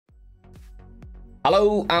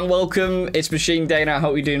Hello and welcome, it's Machine Dana. I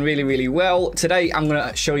hope you're doing really well. Today I'm going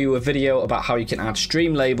to show you a video about how you can add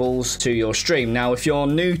stream labels to your stream. Now if you're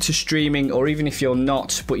new to streaming, or even if you're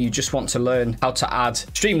not but you just want to learn how to add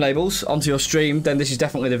stream labels onto your stream, then this is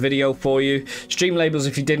definitely the video for you. Stream labels,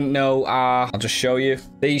 if you didn't know, are, I'll just show you,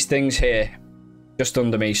 these things here just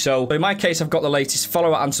under me. So in my case, I've got the latest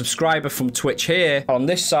follower and subscriber from Twitch here. On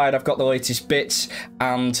this side, I've got the latest bits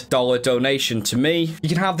and dollar donation to me. You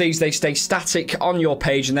can have these, they stay static on your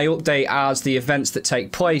page and they update as the events that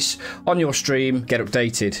take place on your stream get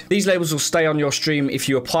updated. These labels will stay on your stream if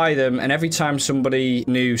you apply them, and every time somebody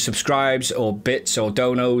new subscribes or bits or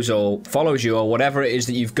donos or follows you or whatever it is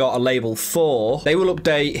that you've got a label for, they will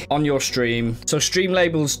update on your stream. So stream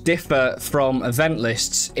labels differ from event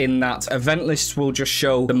lists in that event lists will just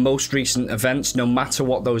show the most recent events no matter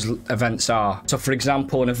what those events are. So for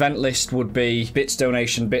example, an event list would be bits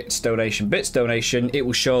donation, bits donation, bits donation. It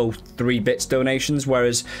will show 3 bits donations,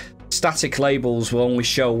 whereas static labels will only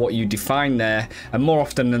show what you define there, and more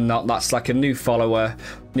often than not that's like a new follower,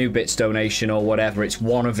 new bits donation or whatever. It's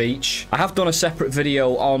one of each. I have done a separate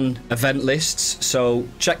video on event lists, so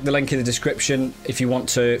check the link in the description if you want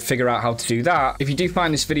to figure out how to do that. If you do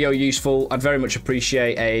find this video useful, I'd very much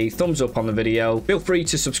appreciate a thumbs up on the video. Feel free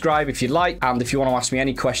to subscribe if you'd like, and if you want to ask me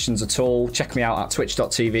any questions at all, check me out at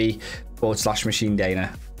twitch.tv/Machine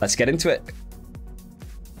Dana. Let's get into it.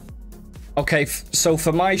 Okay, so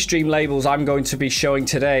for my stream labels, I'm going to be showing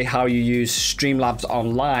today how you use Streamlabs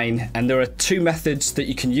Online, and there are 2 methods that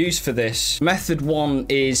you can use for this. Method 1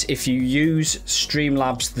 is if you use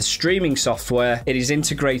Streamlabs, the streaming software, it is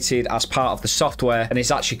integrated as part of the software, and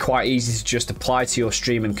it's actually quite easy to just apply to your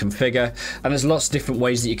stream and configure, and there's lots of different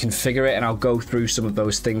ways that you configure it, and I'll go through some of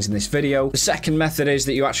those things in this video. The second method is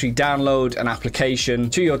that you actually download an application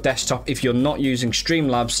to your desktop if you're not using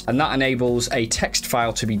Streamlabs, and that enables a text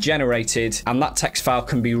file to be generated, and that text file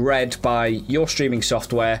can be read by your streaming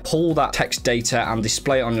software, pull that text data and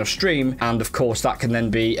display it on your stream, and of course that can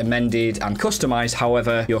then be amended and customized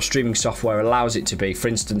however your streaming software allows it to be. For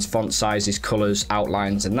instance, font sizes, colors,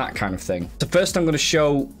 outlines, and that kind of thing. So first I'm going to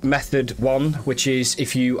show method 1, which is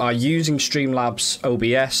if you are using Streamlabs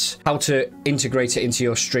OBS, how to integrate it into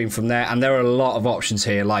your stream from there. And there are a lot of options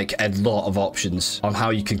here, like a lot of options on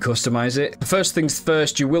how you can customize it. First things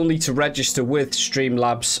first, you will need to register with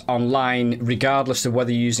Streamlabs Online regardless of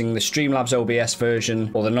whether you're using the Streamlabs OBS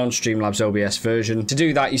version or the non-Streamlabs OBS version. To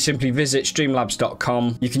do that, you simply visit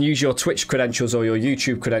streamlabs.com. You can use your Twitch credentials or your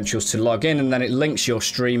YouTube credentials to log in, and then it links your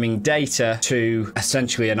streaming data to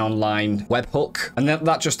essentially an online webhook, and then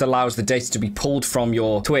that just allows the data to be pulled from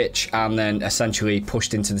your Twitch and then essentially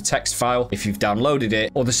pushed into the text file if you've downloaded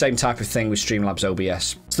it, or the same type of thing with Streamlabs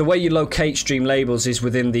OBS. So the way you locate stream labels is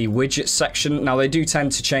within the widgets section. Now they do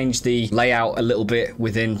tend to change the layout a little bit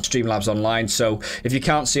within Streamlabs Online, so if you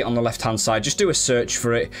can't see it on the left hand side, just do a search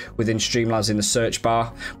for it within Streamlabs in the search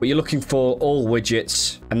bar. But you're looking for all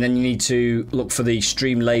widgets, and then you need to look for the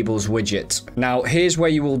stream labels widget. Now here's where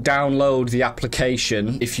you will download the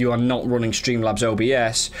application if you are not running Streamlabs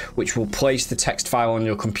OBS, which will place the text file on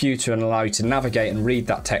your computer and allow you to navigate and read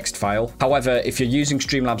that text file. However, if you're using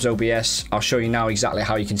Streamlabs OBS, I'll show you now exactly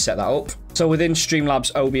how you can set that up. So within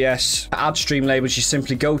Streamlabs OBS, to add stream labels, you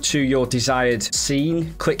simply go to your desired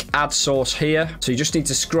scene, click add source here. So you just need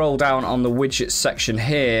to scroll down on the widgets section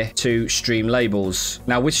here to stream labels.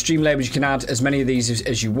 Now with stream labels, you can add as many of these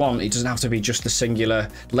as you want. It doesn't have to be just the singular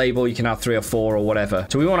label. You can add 3 or 4 or whatever.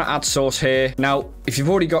 So we want to add source here. Now, if you've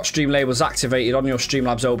already got stream labels activated on your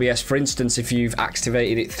Streamlabs OBS, for instance, if you've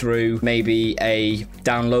activated it through maybe a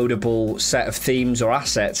downloadable set of themes or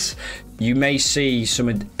assets, you may see some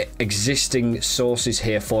existing sources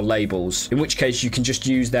here for labels, in which case you can just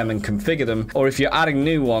use them and configure them. Or if you're adding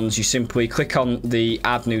new ones, you simply click on the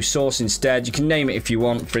add new source instead. You can name it if you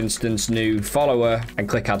want, for instance, new follower, and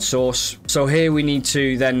click add source. So here we need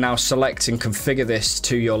to then now select and configure this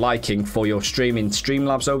to your liking for your stream in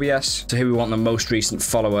Streamlabs OBS. So here we want the most recent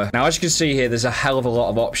follower. Now as you can see here, there's a hell of a lot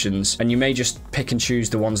of options, and you may just pick and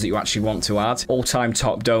choose the ones that you actually want to add. All-time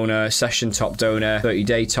top donor, session top donor,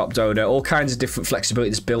 30-day top donor, all kinds of different flexibility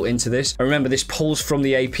that's built into this. And remember, this pulls from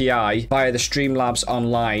the API via the Streamlabs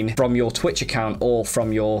Online from your Twitch account or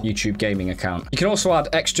from your YouTube gaming account. You can also add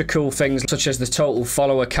extra cool things such as the total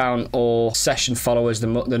follower count or session followers, the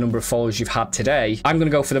number of followers you've had today. I'm going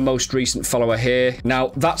to go for the most recent follower here. Now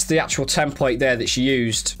that's the actual template there that's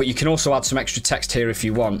used, but you can also add some extra text here if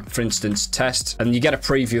you want. For instance, test, and you get a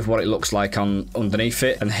preview of what it looks like on underneath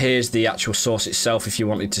it. And here's the actual source itself if you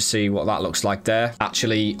wanted to see what that looks like there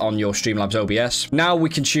actually on your Streamlabs OBS. Now we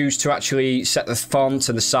can choose to actually set the font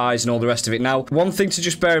and the size and all the rest of it. Now, one thing to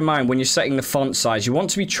just bear in mind when you're setting the font size, you want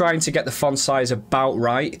to be trying to get the font size about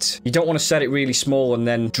right. You don't want to set it really small and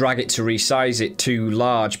then drag it to resize it too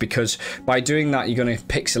large, because by doing that, you're going to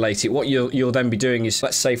pixelate it. What you'll then be doing is,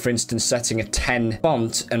 let's say, for instance, setting a 10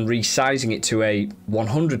 font and resizing it to a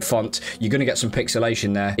 100 font, you're going to get some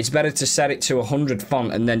pixelation there. It's better to set it to 100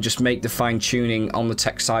 font and then just make the fine tuning on the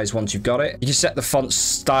text size once you've got it. You can set the font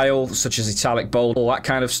style, such as italic, bold, all that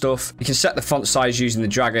kind of stuff. You can set the font size using the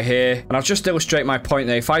dragger here. And I'll just illustrate my point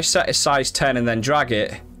there. If I set a size 10 and then drag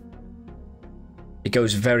it, it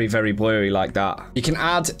goes very, very blurry like that. You can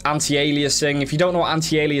add anti-aliasing. If you don't know what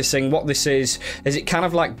anti-aliasing, what this is it kind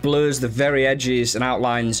of like blurs the very edges and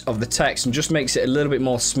outlines of the text and just makes it a little bit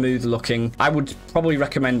more smooth looking. I would probably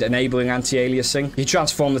recommend enabling anti-aliasing. You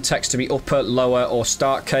transform the text to be upper, lower, or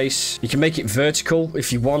start case. You can make it vertical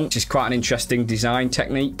if you want, which is quite an interesting design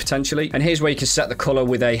technique potentially. And here's where you can set the color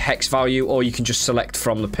with a hex value, or you can just select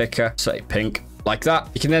from the picker, say pink. Like that.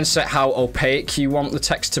 You can then set how opaque you want the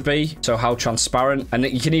text to be, so how transparent, and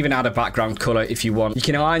you can even add a background color if you want. You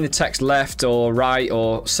can align the text left or right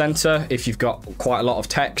or center if you've got quite a lot of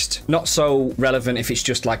text. Not so relevant if it's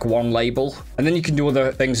just like one label. And then you can do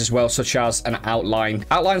other things as well, such as an outline.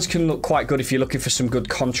 Outlines can look quite good if you're looking for some good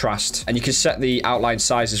contrast, and you can set the outline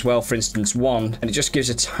size as well, for instance 1, and it just gives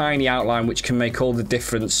a tiny outline which can make all the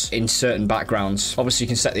difference in certain backgrounds. Obviously you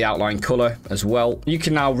can set the outline color as well. You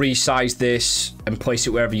can now resize this and place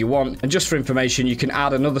it wherever you want. And just for information, you can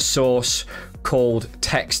add another source called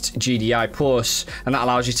text GDI plus, and that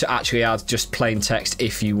allows you to actually add just plain text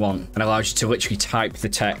if you want, and allows you to literally type the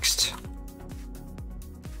text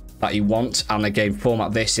that you want, and again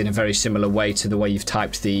format this in a very similar way to the way you've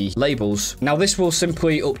typed the labels. Now this will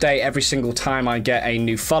simply update every single time I get a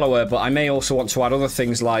new follower, but I may also want to add other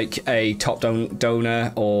things like a top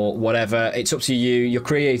donor or whatever. It's up to you. Your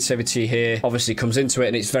creativity here obviously comes into it,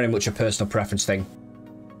 and it's very much a personal preference thing.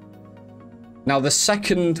 Now, the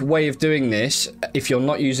second way of doing this, if you're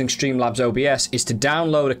not using Streamlabs OBS, is to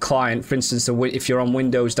download a client. For instance, if you're on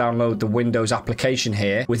Windows, download the Windows application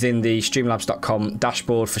here within the Streamlabs.com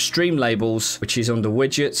dashboard for stream labels, which is under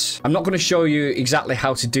widgets. I'm not going to show you exactly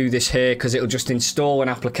how to do this here because it'll just install an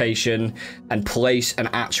application and place an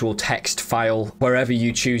actual text file wherever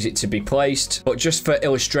you choose it to be placed. But just for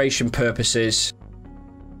illustration purposes,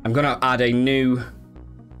 I'm going to add a new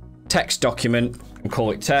text document and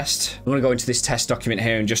call it test. I'm going to go into this test document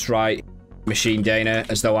here and just write Machine Dana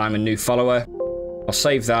as though I'm a new follower. I'll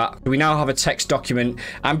save that. We now have a text document.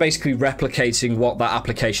 I'm basically replicating what that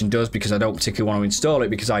application does because I don't particularly want to install it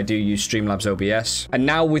because I do use Streamlabs OBS. And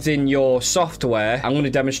now within your software, I'm going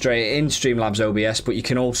to demonstrate it in Streamlabs OBS, but you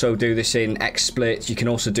can also do this in Xsplit. You can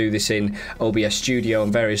also do this in OBS Studio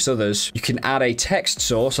and various others. You can add a text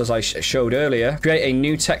source, as I showed earlier. Create a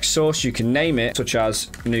new text source. You can name it, such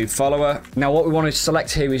as new follower. Now, what we want to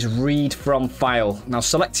select here is read from file. Now,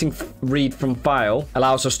 selecting read from file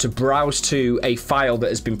allows us to browse to a file that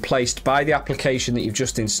has been placed by the application that you've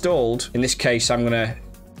just installed. In this case, I'm going to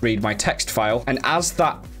read my text file, and as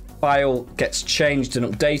that file gets changed and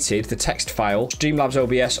updated, the text file, Streamlabs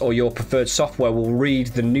OBS or your preferred software will read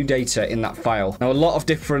the new data in that file. Now, a lot of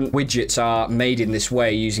different widgets are made in this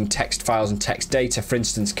way using text files and text data, for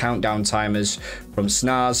instance, countdown timers from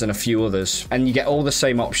SNAS and a few others. And you get all the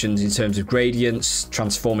same options in terms of gradients,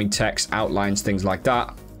 transforming text, outlines, things like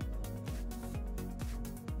that.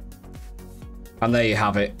 And there you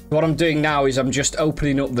have it. What I'm doing now is I'm just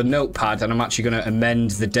opening up the notepad and I'm actually going to amend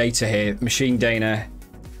the data here. Machine Dana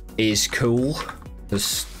is cool.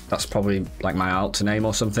 That's probably like my alter name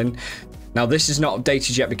or something. Now, this is not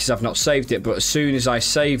updated yet because I've not saved it, but as soon as I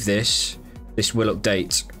save this, this will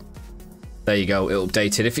update. There you go, it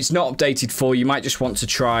updated. If it's not updated for you, you might just want to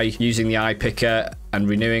try using the iPicker and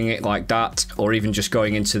renewing it like that, or even just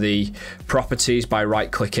going into the properties by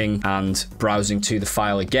right-clicking and browsing to the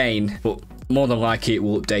file again. But more than likely it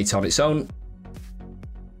will update on its own.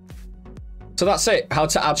 So that's it, how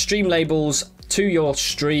to add stream labels to your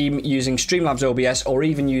stream using Streamlabs OBS, or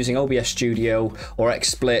even using OBS Studio or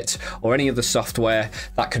Xsplit or any other software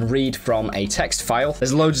that can read from a text file.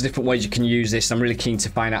 There's loads of different ways you can use this. I'm really keen to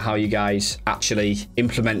find out how you guys actually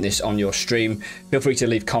implement this on your stream. Feel free to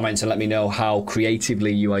leave comments and let me know how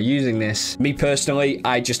creatively you are using this. Me personally,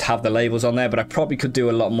 I just have the labels on there, but I probably could do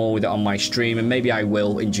a lot more with it on my stream, and maybe I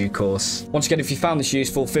will in due course. Once again, if you found this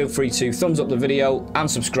useful, feel free to thumbs up the video and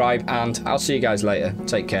subscribe, and I'll see you guys later.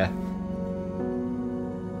 Take care.